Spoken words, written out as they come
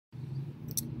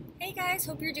Hey guys,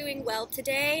 hope you're doing well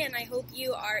today, and I hope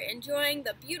you are enjoying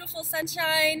the beautiful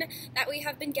sunshine that we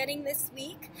have been getting this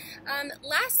week.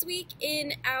 Last week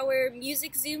in our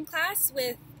music Zoom class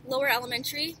with lower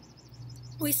elementary,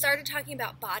 we started talking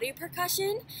about body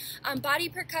percussion. Body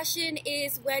percussion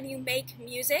is when you make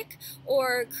music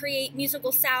or create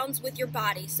musical sounds with your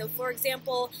body. So for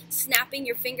example, snapping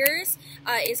your fingers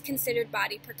is considered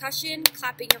body percussion,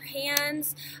 clapping your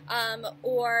hands,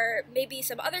 or maybe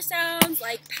some other sounds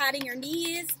like patting your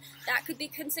knees, that could be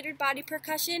considered body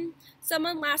percussion.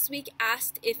 Someone last week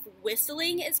asked if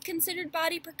whistling is considered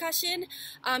body percussion,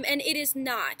 and it is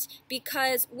not,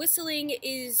 because whistling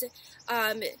is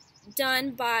done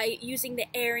by using the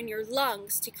air in your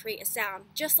lungs to create a sound.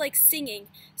 Just like singing.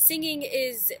 Singing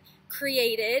is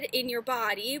created in your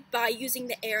body by using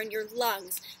the air in your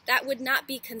lungs. That would not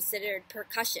be considered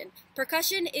percussion.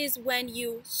 Percussion is when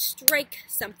you strike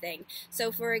something.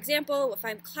 So for example, if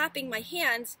I'm clapping my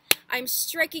hands, I'm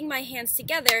striking my hands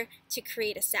together to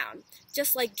create a sound.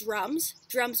 Just like drums.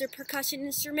 Drums are percussion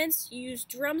instruments. You use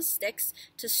drumsticks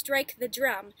to strike the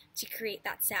drum to create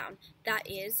that sound. That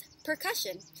is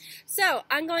percussion. So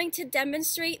I'm going to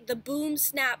demonstrate the boom,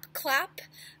 snap, clap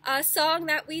song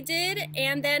that we did,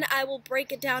 and then I will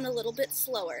break it down a little bit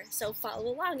slower. So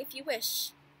follow along if you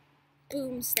wish.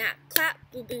 Boom, snap, clap,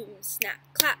 boom, boom, snap,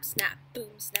 clap, snap,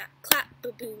 boom, snap, clap,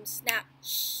 boom, boom, snap,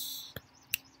 shh.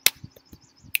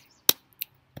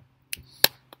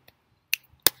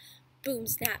 Boom,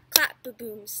 snap, clap,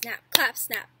 boom, snap, clap,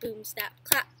 snap, boom, snap,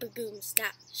 clap, boom,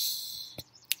 snap, shh.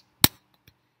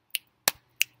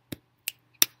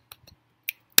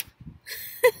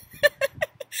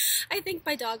 I think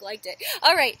my dog liked it.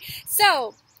 All right,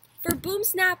 so for boom,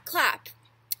 snap, clap,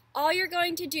 all you're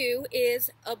going to do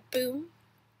is a boom,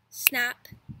 snap,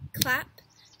 clap,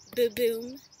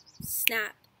 boom,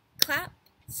 snap, clap,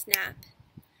 snap,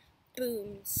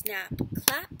 boom, snap,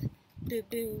 clap,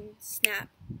 boom, snap,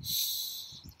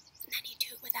 shh. And then you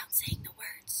do it without saying the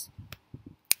words.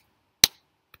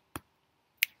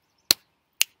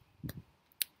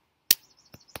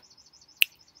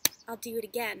 I'll do it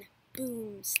again.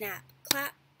 Boom, snap,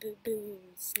 clap, boom,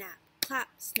 snap, clap,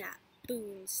 snap,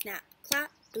 boom, snap,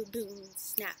 clap, boom,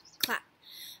 snap, clap,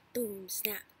 boom,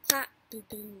 snap, clap,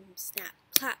 boom, snap,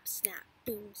 clap, snap,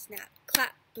 boom, snap,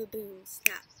 clap, boom,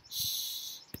 snap,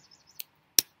 shh.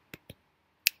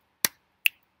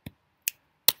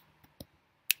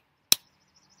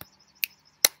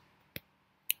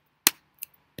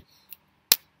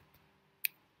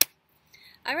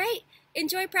 All right,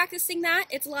 enjoy practicing that.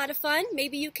 It's a lot of fun.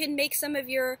 Maybe you can make some of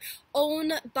your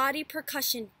own body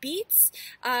percussion beats.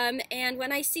 And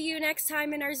when I see you next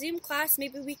time in our Zoom class,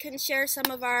 maybe we can share some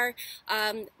of our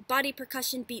body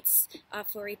percussion beats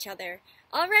for each other.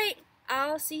 All right,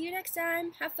 I'll see you next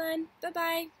time. Have fun.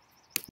 Bye-bye.